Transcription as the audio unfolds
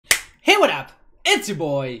Hey, what up? It's your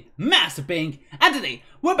boy, Master Pink, and today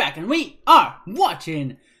we're back and we are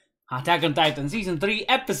watching Attack on Titan Season 3,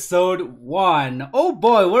 Episode 1. Oh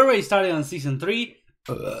boy, we're already starting on Season 3.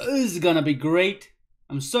 This is gonna be great.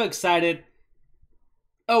 I'm so excited.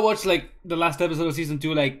 I watched like the last episode of Season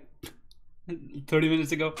 2 like 30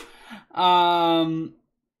 minutes ago.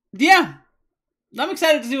 Yeah, I'm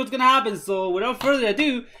excited to see what's gonna happen. So without further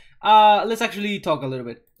ado, let's actually talk a little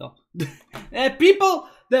bit. So, people...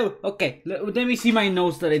 Okay, let me see my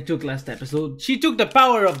notes that I took last episode. She took the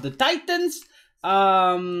power of the Titans.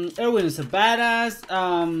 Erwin is a badass.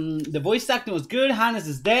 The voice acting was good. Hannes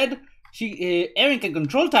is dead. Eren can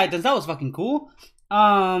control Titans. That was fucking cool.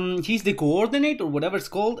 He's the coordinate or whatever it's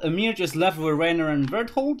called. Amir just left with Reiner and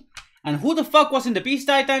Berthold. And who the fuck was in the Beast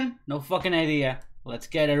Titan? No fucking idea. Let's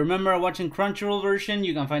get it. Remember watching Crunchyroll version?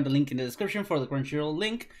 You can find the link in the description for the Crunchyroll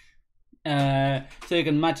link. So you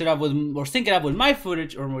can match it up with or sync it up with my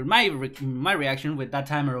footage or with my reaction with that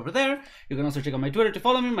timer over there. You can also check out my Twitter to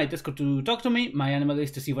follow me, my Discord to talk to me, my anime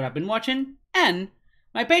list to see what I've been watching, and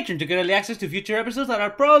my Patreon to get early access to future episodes that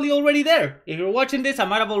are probably already there. If you're watching this, I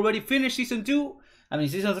might have already finished Season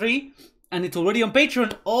 3, and it's already on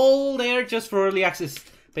Patreon, all there just for early access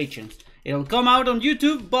patrons. It'll come out on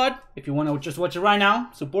YouTube, but if you want to just watch it right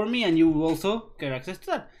now, support me and you will also get access to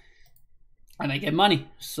that. And I get money,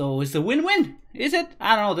 so it's a win-win, is it?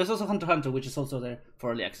 I don't know. There's also Hunter x Hunter, which is also there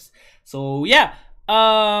for early access. So yeah,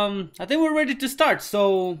 I think we're ready to start.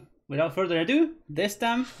 So without further ado, this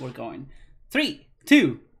time we're going 3,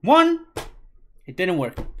 2, 1. It didn't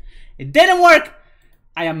work. It didn't work.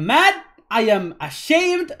 I am mad. I am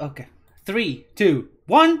ashamed. Okay, 3, 2,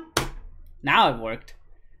 1. Now it worked.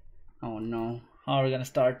 Oh no, how are we gonna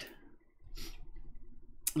start?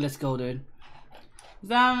 Let's go, dude.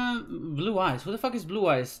 Blue Eyes. Who the fuck is Blue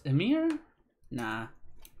Eyes? Amir? Nah.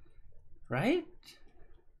 Right?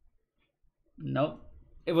 Nope.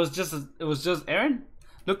 It was just Eren?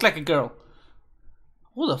 Looked like a girl.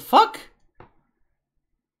 Who the fuck?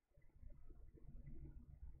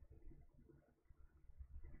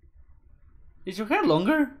 Is your hair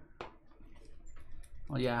longer?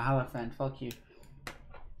 Oh yeah, I have a fan. Fuck you.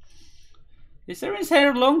 Is Eren's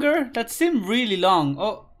hair longer? That seemed really long.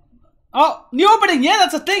 Oh, new opening! Yeah,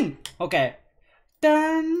 that's a thing! Okay.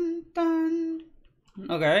 Dun, dun.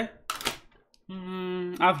 Okay.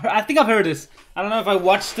 I think I've heard this. I don't know if I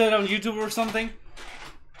watched it on YouTube or something.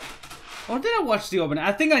 Or did I watch the opening?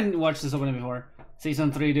 I think I watched this opening before.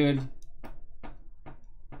 Season 3, dude.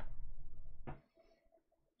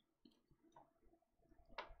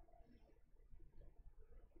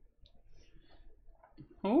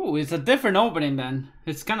 Oh, it's a different opening then.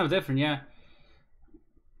 It's kind of different, yeah.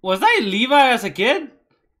 Was that Levi as a kid?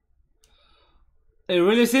 It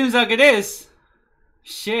really seems like it is.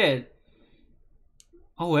 Shit.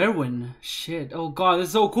 Oh, Erwin. Shit. Oh god, this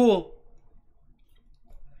is so cool.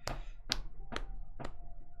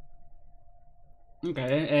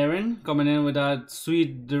 Okay, Eren coming in with that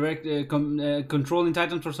sweet direct controlling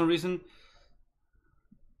Titans for some reason.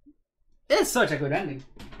 It's such a good ending.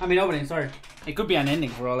 I mean, opening, sorry. It could be an ending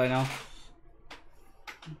for all I know.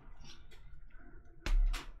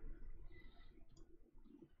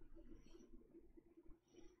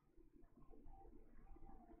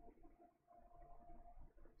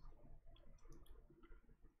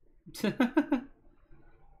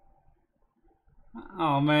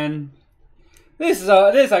 Oh man, this is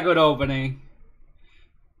a good opening.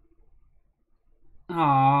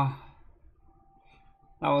 Aww,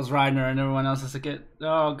 that was Reiner and everyone else as a kid.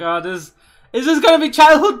 Oh god, is this gonna be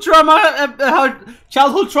childhood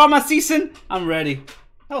trauma season? I'm ready.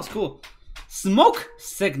 That was cool. Smoke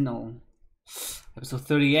Signal, episode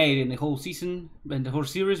 38 in the whole season, in the whole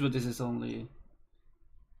series, but this is only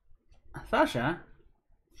Thasha.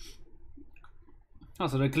 Oh,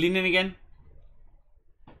 so they're cleaning again?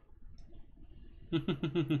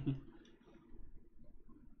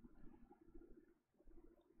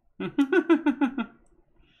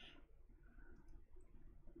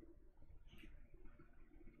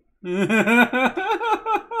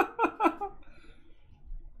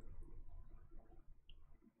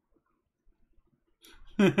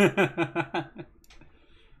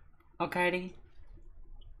 Okay.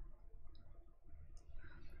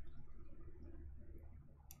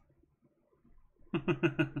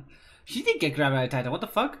 She did get grabbed by a Titan. What the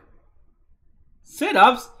fuck?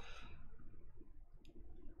 Sit-ups?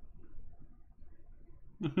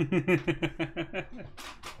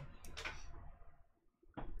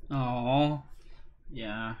 Oh,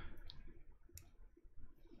 yeah.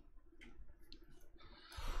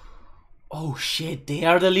 Oh shit, they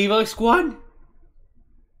are the Levi squad?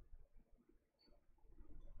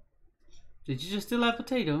 Did you just steal that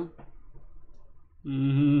potato?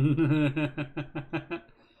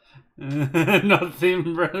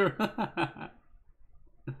 Nothing, brother.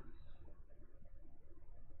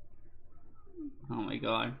 Oh my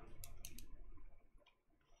god.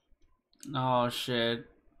 Oh shit.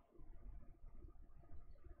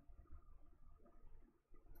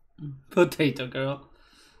 Potato girl.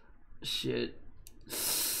 Shit.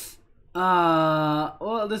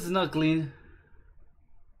 Well, this is not clean.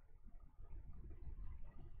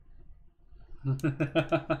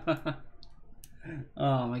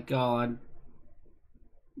 Oh my god.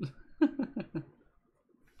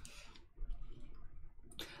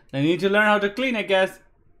 They need to learn how to clean, I guess.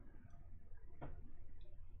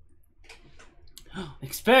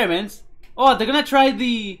 Experiments? Oh, they're gonna try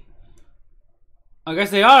the... I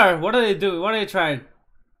guess they are. What are they doing? What are they trying?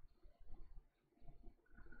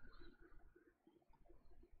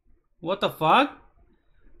 What the fuck?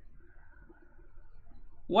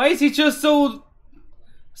 Why is he just so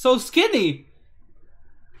skinny?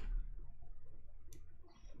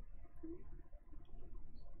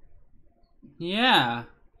 Yeah.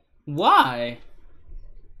 Why?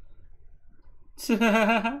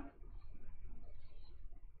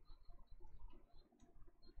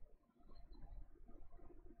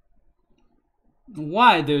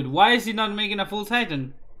 Why, dude? Why is he not making a full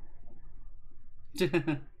Titan?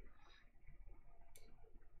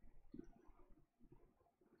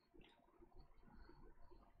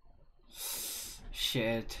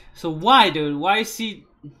 Shit. So why, dude? Why is he...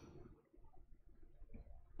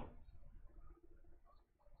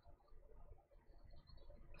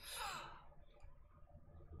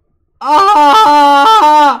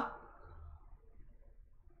 Ah!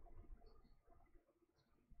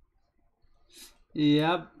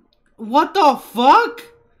 Yep. What the fuck?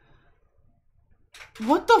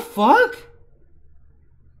 What the fuck?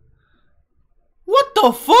 What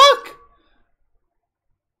the fuck?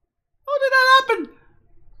 How did that happen?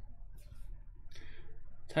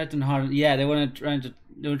 Titan Heart. Yeah, they were trying to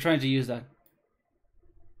use that.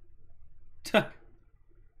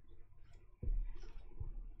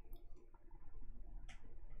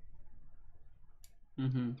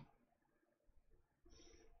 Mm-hmm.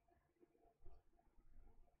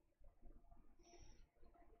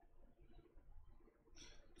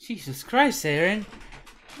 Jesus Christ, Aaron.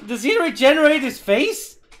 Does he regenerate his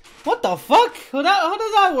face? What the fuck? How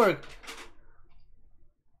does that work?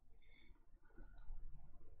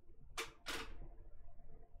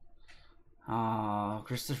 Oh,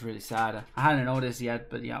 Krista's really sad. I hadn't noticed yet,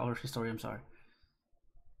 but yeah, or his story, I'm sorry.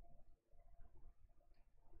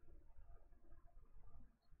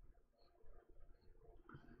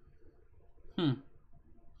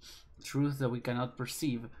 Truth that we cannot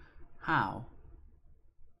perceive. How?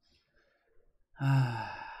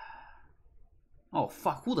 Oh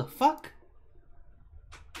fuck, who the fuck?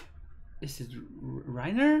 Is it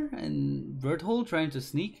Reiner and Berthold trying to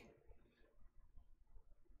sneak?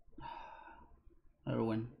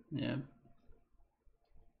 Erwin, yeah.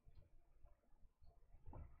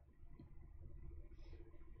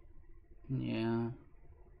 Yeah.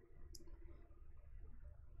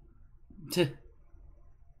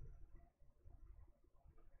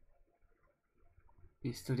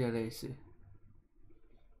 Historia de ese.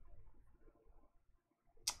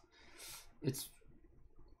 It's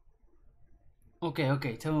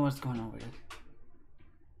okay, tell me what's going on with it.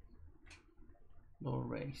 Low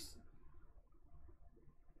race.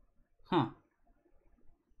 Huh.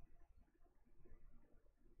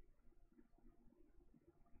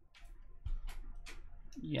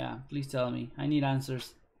 Yeah, please tell me. I need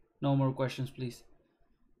answers. No more questions, please.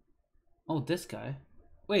 Oh, this guy.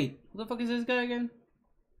 Wait, who the fuck is this guy again?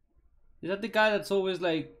 Is that the guy that's always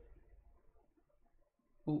like...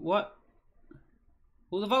 What?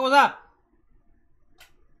 Who the fuck was that?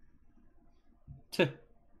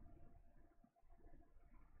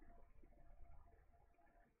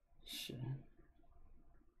 Shit.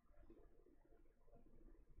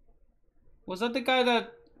 Was that the guy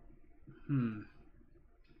that...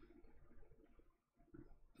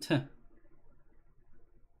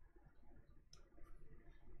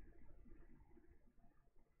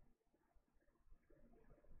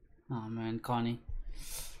 Oh man, Connie.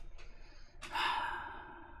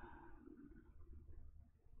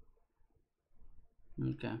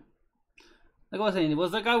 Okay. Like I was saying,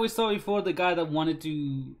 was the guy we saw before the guy that wanted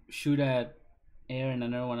to shoot at Aaron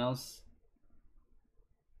and everyone else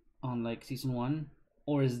on like season 1?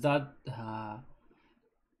 Or is that oh.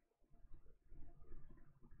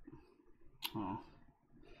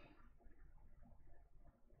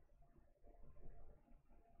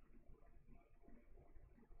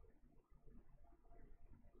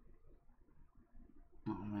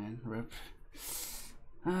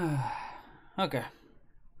 Okay.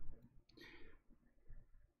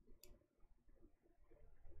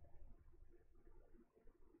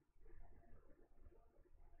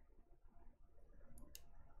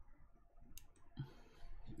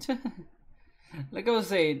 Like I was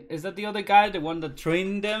saying, is that the other guy, the one that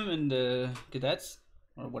trained them in the cadets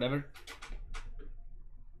or whatever?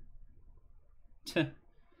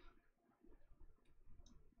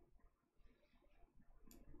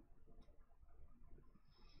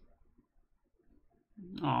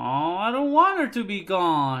 Oh, I don't want her to be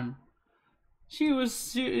gone.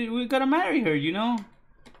 We gotta marry her, you know?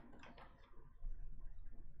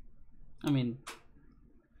 I mean,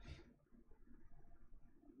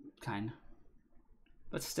 kinda.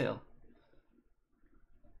 But still.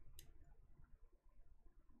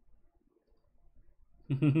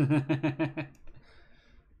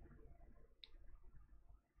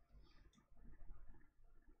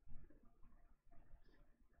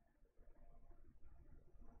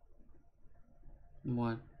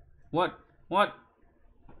 What? What? What?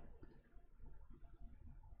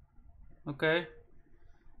 Okay.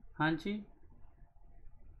 Hanji?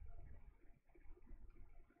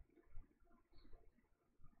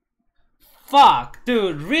 Fuck,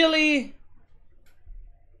 dude, really?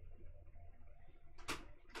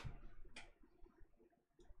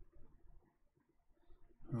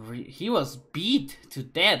 He was beat to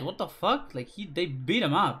death. What the fuck? Like they beat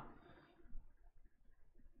him up.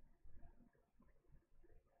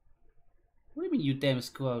 What do you mean you damn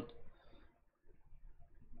squad?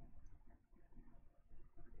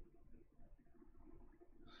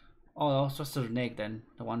 Oh, that was just Nick then,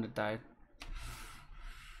 the one that died.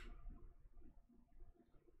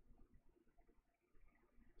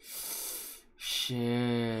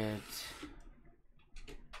 Shit.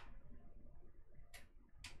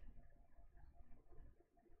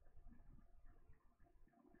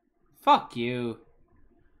 Fuck you.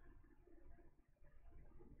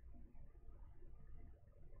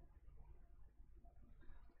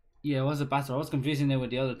 Yeah, it was a bastard. I was confusing it with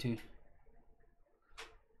the other two.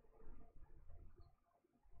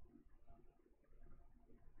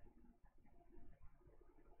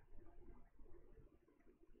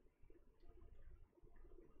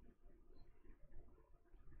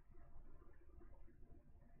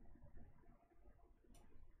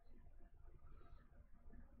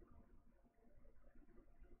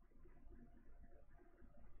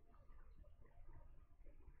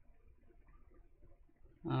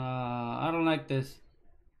 I don't like this.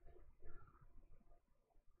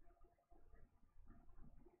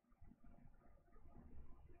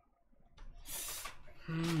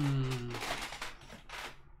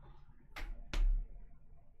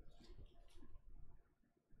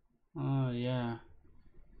 Oh yeah.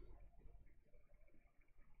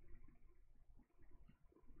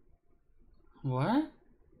 What?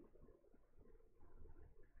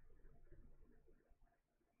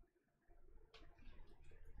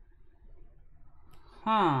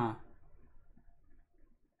 Huh.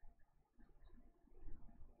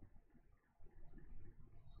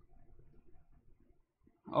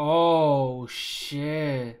 Oh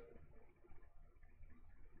shit.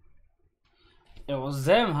 It was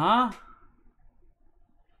them, huh?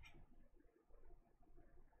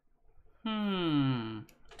 Hmm.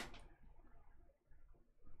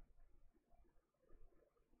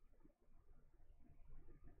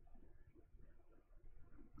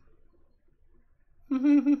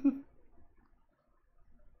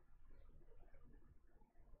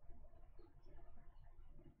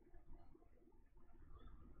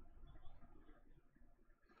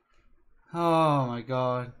 Oh my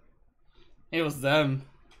god. It was them.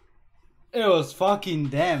 It was fucking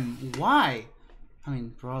them. Why? I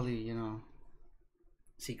mean, probably, you know,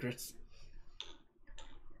 secrets.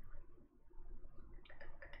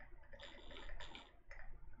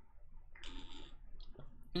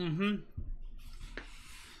 Mm-hmm.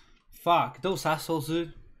 Fuck, those assholes,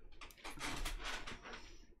 dude.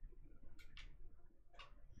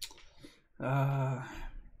 Uh...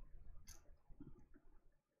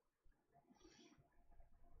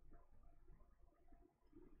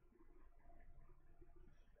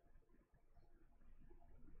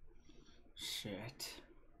 Shit.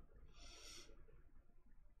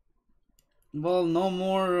 Well, no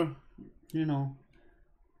more, you know,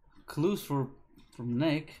 clues from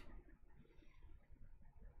Nick.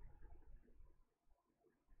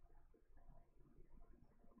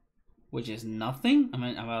 Which is nothing? I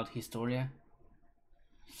mean, about Historia.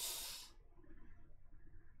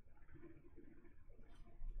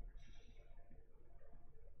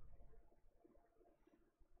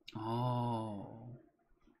 Oh.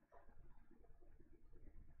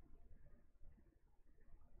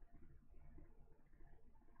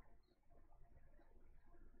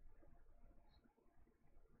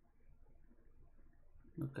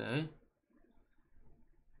 Okay.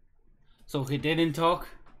 So he didn't talk?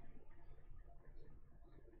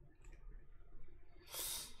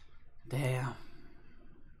 Damn.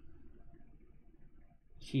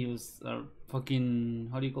 He was fucking...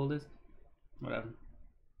 How do you call this? Whatever.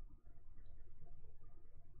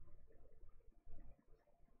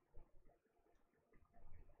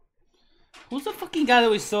 Who's the fucking guy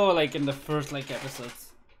that we saw like in the first like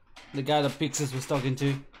episodes? The guy that Pixis was talking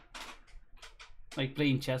to. Like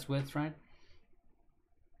playing chess with, right?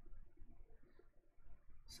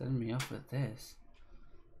 Setting me up with this.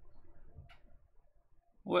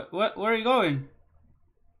 What where are you going?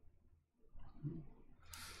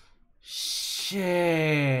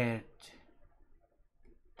 Shit.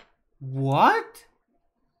 What?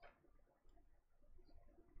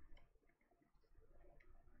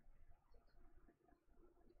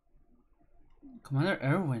 Commander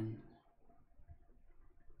Erwin.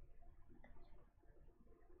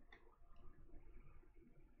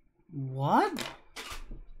 What?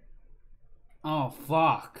 Oh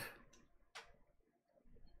fuck.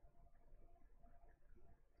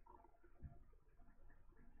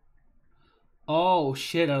 Oh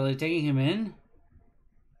shit, are they taking him in?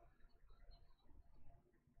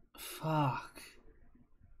 Fuck.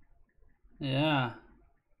 Yeah.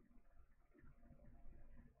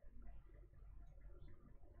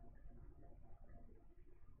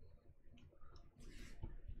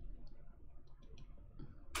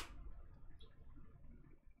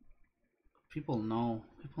 People know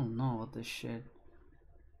what this shit.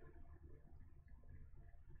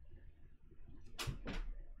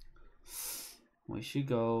 We should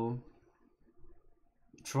go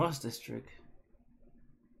Trust District.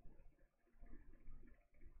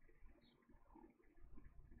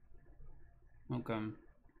 Okay.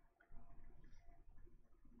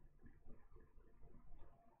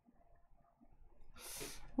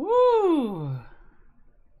 Woo!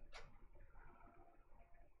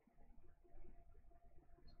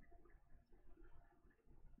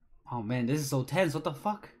 Oh man, this is so tense. What the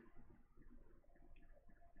fuck?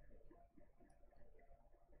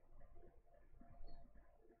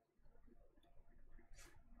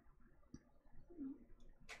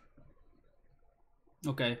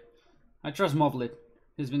 Okay. I trust Movlit.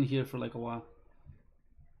 He's been here for like a while.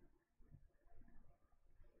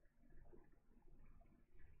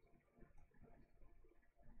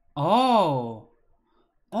 Oh.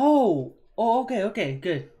 Oh. Oh, okay, okay,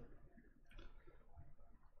 good.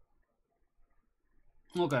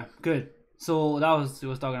 Okay, good. So that was he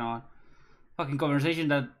was talking about. Fucking conversation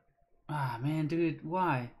that man, dude,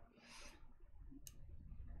 why?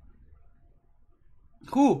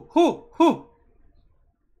 Who?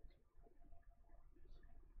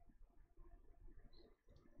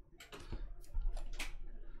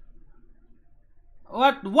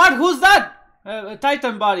 What? Who's that? A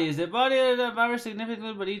Titan body. Is the body that varies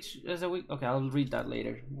significantly, but each as a week. Okay, I'll read that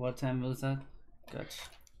later. What time was that? Gotcha.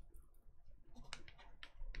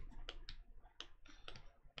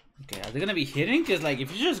 Okay, are they gonna be hidden? Cause like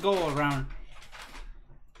if you just go around.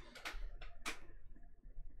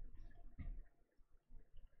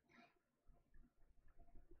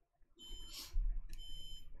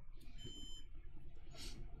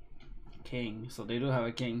 King. So they do have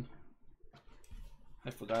a king.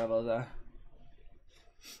 I forgot about that.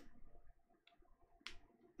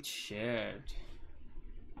 Shit.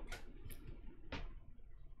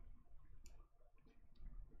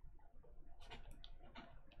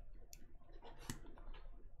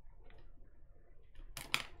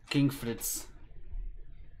 King Fritz.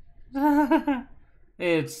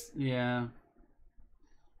 It's yeah.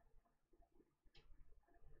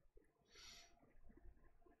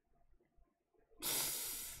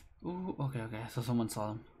 Ooh, okay. So someone saw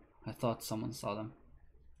them. I thought someone saw them.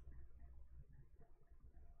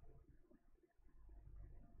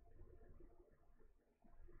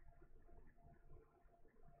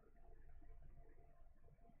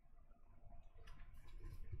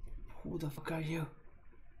 Who the fuck are you?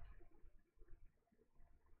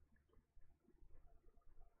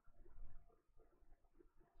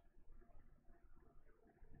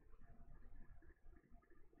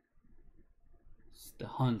 It's the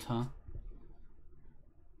hunt, huh?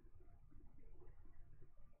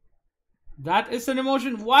 That is an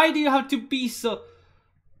emotion. Why do you have to be so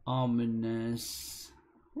ominous?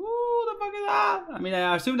 Who the fuck is that? I mean,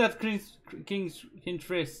 I assume that's King's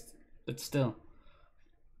Trist, but still.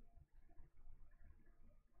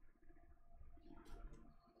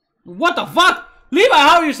 What the fuck? Levi,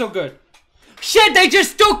 how are you so good? Shit, they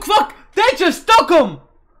just took they just took him!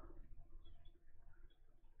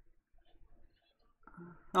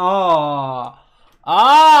 Oh,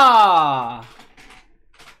 Ah!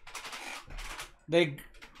 They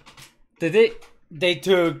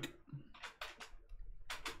took...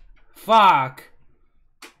 Fuck.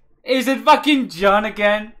 Is it fucking John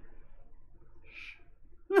again?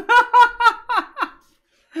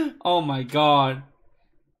 Oh my god.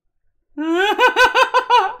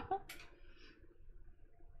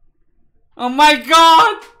 Oh my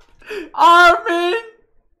god! Armin!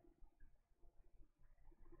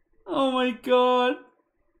 Oh my god.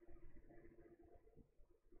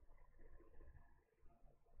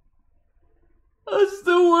 That's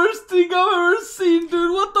the worst thing I've ever seen,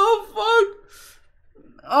 dude. What the fuck?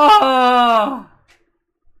 Ah!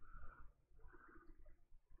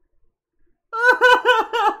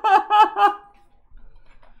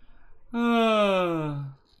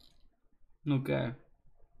 Okay.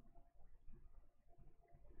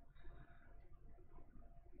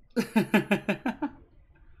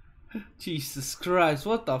 Jesus Christ,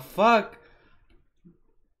 what the fuck?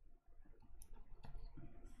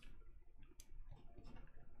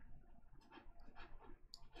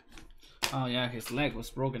 Oh yeah, his leg was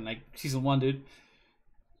broken like season 1, dude.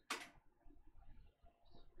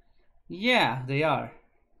 Yeah, they are.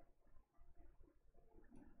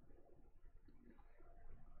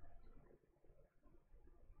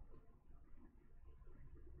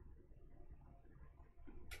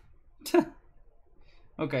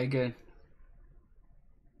 Okay, good.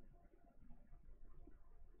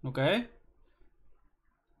 Okay.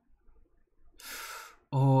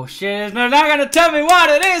 Oh shit, they're not gonna tell me what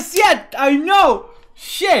it is yet! I know!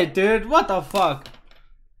 Shit, dude, what the fuck?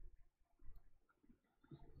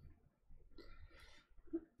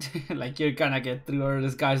 Like, you're gonna get through our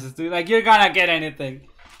disguises, dude. Like, you're gonna get anything.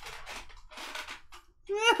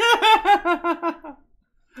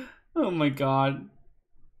 Oh my god.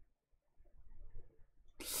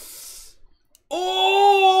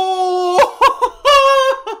 Oh!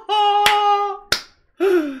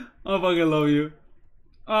 I fucking love you.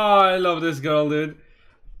 Oh, I love this girl, dude.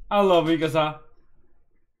 I love Mikasa.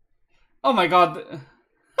 Oh my god.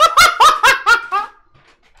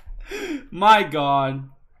 My god.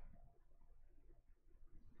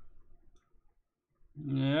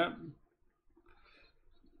 Yep.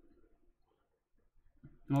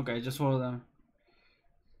 Okay, just follow them.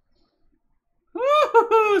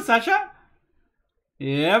 Woohoo, Sasha?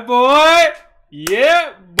 Yeah, boy.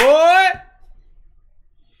 Yeah, boy.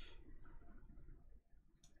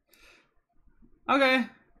 Okay.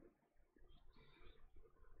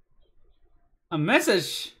 A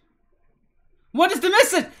message? What is the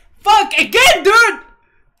message? Fuck again, dude!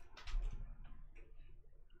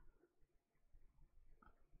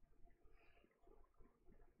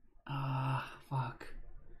 Ah, fuck.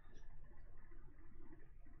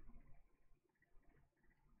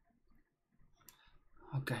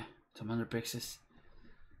 Okay, some other pixels.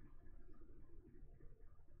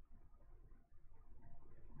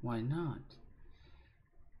 Why not?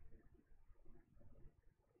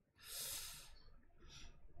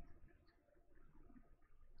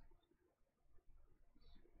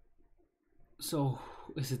 So,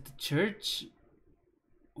 is it the church?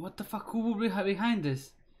 What the fuck? Who will be behind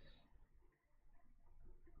this?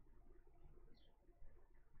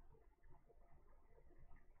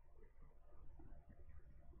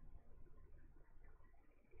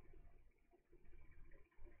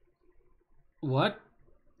 What?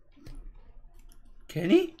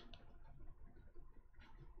 Kenny?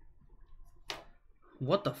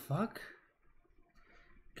 What the fuck?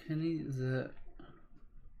 Kenny the...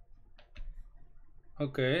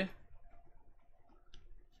 Okay.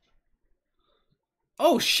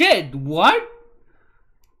 Oh shit, what?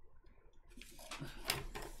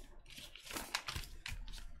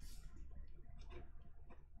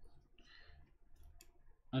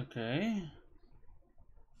 Okay.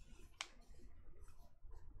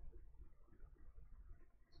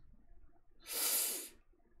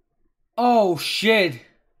 Oh shit.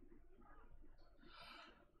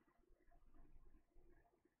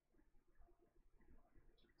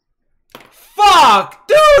 Fuck!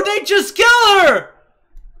 Dude, they just killed her!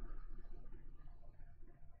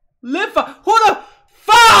 Lifa, who the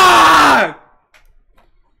fuck?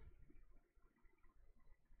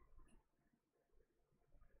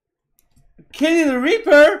 Kenny the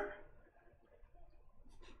Reaper?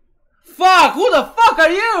 Fuck, who the fuck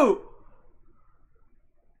are you?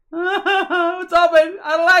 What's up, man?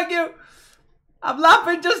 I don't like you. I'm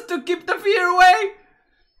laughing just to keep the fear away.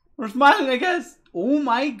 Or smiling, I guess. Oh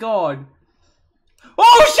my god.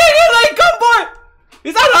 Oh shit, here they come, boy!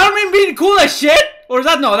 Is that Armin being cool as shit? Or is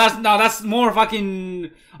that that's more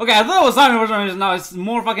fucking. Okay, I thought it was Simon versus Ramirez. No, it's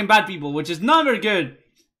more fucking bad people, which is not very good.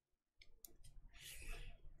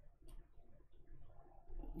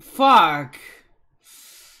 Fuck.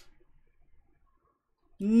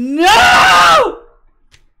 No!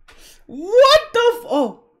 What the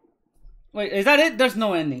oh. Wait, is that it? There's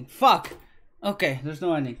no ending. Fuck. Okay, there's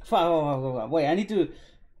no ending. Fuck. Oh. Wait, I need to.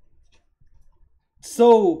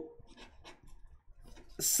 So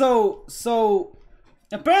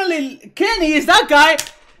apparently Kenny is that guy,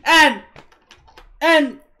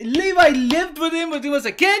 and Levi lived with him when he was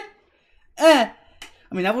a kid. That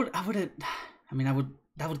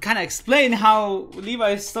would kind of explain how Levi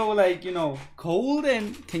is so, like, you know, cold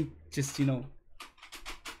and can just, you know.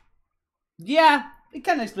 Yeah, it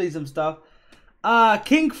kind of explains some stuff.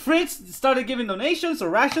 King Fritz started giving donations or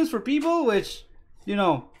rations for people, which, you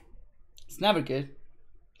know, it's never good.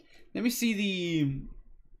 Let me see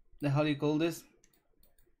the how do you call this?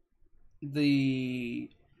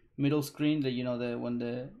 The middle screen, you know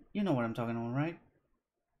what I'm talking about, right?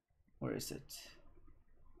 Where is it?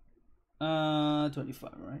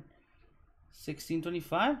 25, right?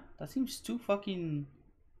 1625? That seems too fucking.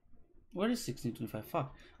 Where is 1625?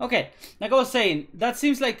 Fuck. Okay, like I was saying, that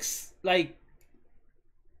seems like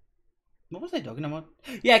what was I talking about?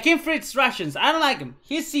 Yeah, King Fritz rations. I don't like him.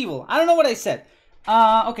 He's evil. I don't know what I said.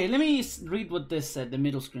 Okay, let me read what this said, the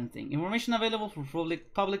middle screen thing. Information available for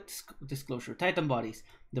public disclosure. Titan bodies.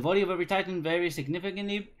 The body of every Titan varies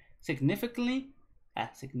significantly,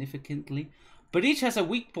 but each has a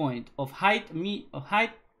weak point of height,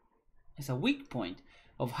 has a weak point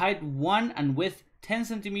of height 1 and width 10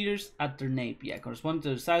 centimeters at their nape. Yeah, corresponding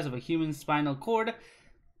to the size of a human spinal cord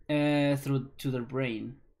through to their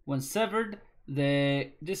brain. When severed,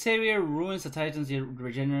 this area ruins the Titan's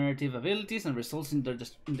regenerative abilities and results in their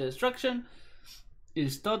destruction. It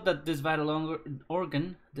is thought that this vital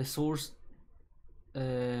organ, the source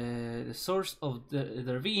of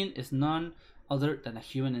their being, is none other than a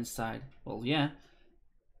human inside. Well, yeah.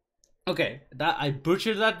 Okay, that I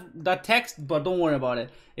butchered that text, but don't worry about it.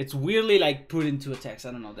 It's weirdly like put into a text.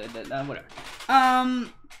 I don't know, whatever.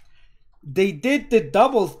 They did the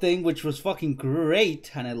double thing, which was fucking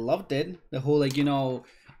great, and I loved it. The whole, like, you know,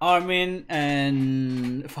 Armin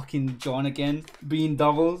and fucking John again being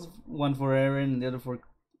doubles, one for Eren and the other for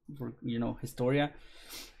you know, Historia.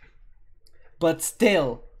 But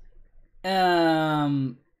still,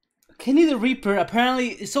 Kenny the Reaper apparently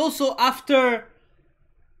is also after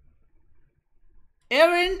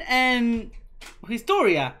Eren and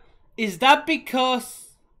Historia. Is that because?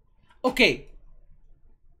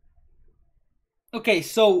 Okay,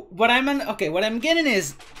 so what I'm getting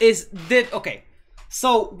is that, okay,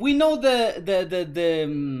 so we know the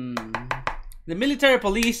military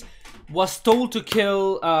police was told to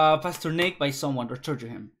kill Pastor Nick by someone or torture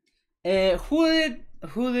him. Who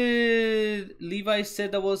did Levi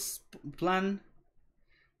said that was planned?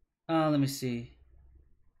 Let me see.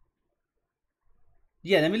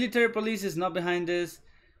 Yeah, the military police is not behind this.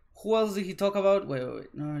 Who else did he talk about? Wait.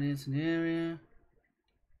 No, it is in the area.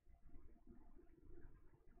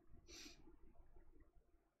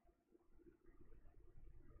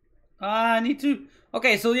 I need to.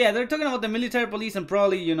 Okay, so yeah, they're talking about the military police and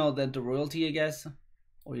probably, you know, the royalty, I guess,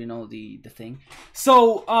 or, you know, the thing.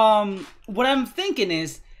 So what I'm thinking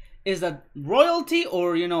is that royalty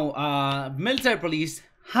or, you know, military police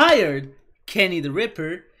hired Kenny the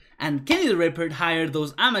Ripper, and Kenny the Ripper hired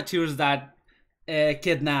those amateurs that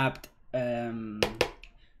kidnapped Armin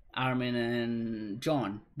and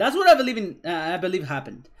John. That's what I believe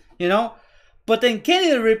happened, you know. But then Kenny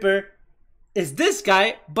the Ripper is this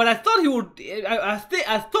guy, but I thought he would.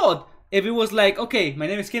 I thought if it was like, okay, my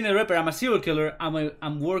name is Kenny the Ripper, I'm a serial killer,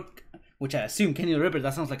 I'm work, which I assume Kenny the Ripper,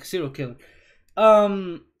 that sounds like a serial killer.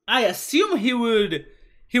 I assume he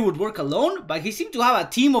would work alone, but he seemed to have a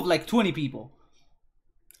team of like 20 people.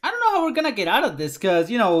 I don't know how we're gonna get out of this, cause,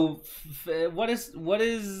 you know, what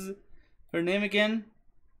is her name again?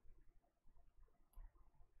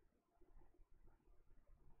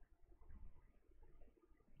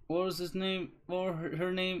 What was his name? Or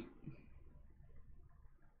her name?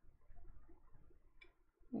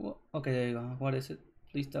 Okay, there you go. What is it?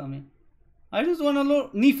 Please tell me. I just want to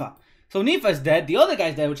look. Nifa. So Nifa is dead. The other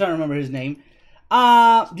guy's dead, which I don't remember his name.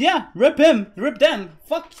 Yeah, rip him. Rip them.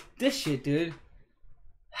 Fuck this shit, dude.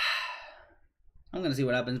 I'm gonna see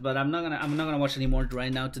what happens, but I'm not gonna watch any more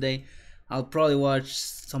right now today. I'll probably watch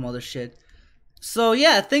some other shit. So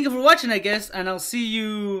yeah, thank you for watching, I guess, and I'll see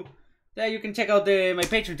you. Yeah, you can check out my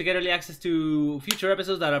Patreon to get early access to future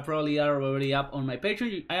episodes that are already up on my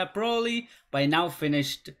Patreon. I have probably by now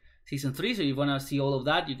finished season 3, so if you want to see all of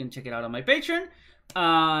that, you can check it out on my Patreon.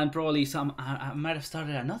 and probably some. I might have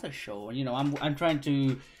started another show. You know, I'm trying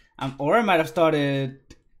to, or I might have started.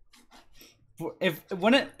 If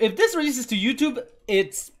this releases to YouTube,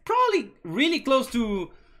 it's probably really close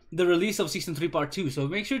to the release of season 3 part 2. So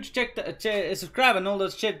make sure to check subscribe and all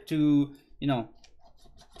that shit to, you know,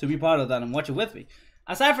 to be part of that and watch it with me.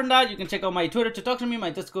 Aside from that, you can check out my Twitter to talk to me, my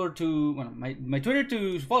Discord to, well, my Twitter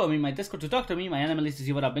to follow me, my Discord to talk to me, my anime list to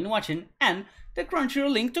see what I've been watching, and the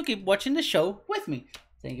Crunchyroll link to keep watching the show with me.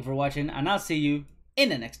 Thank you for watching, and I'll see you in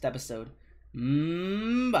the next episode.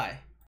 Bye.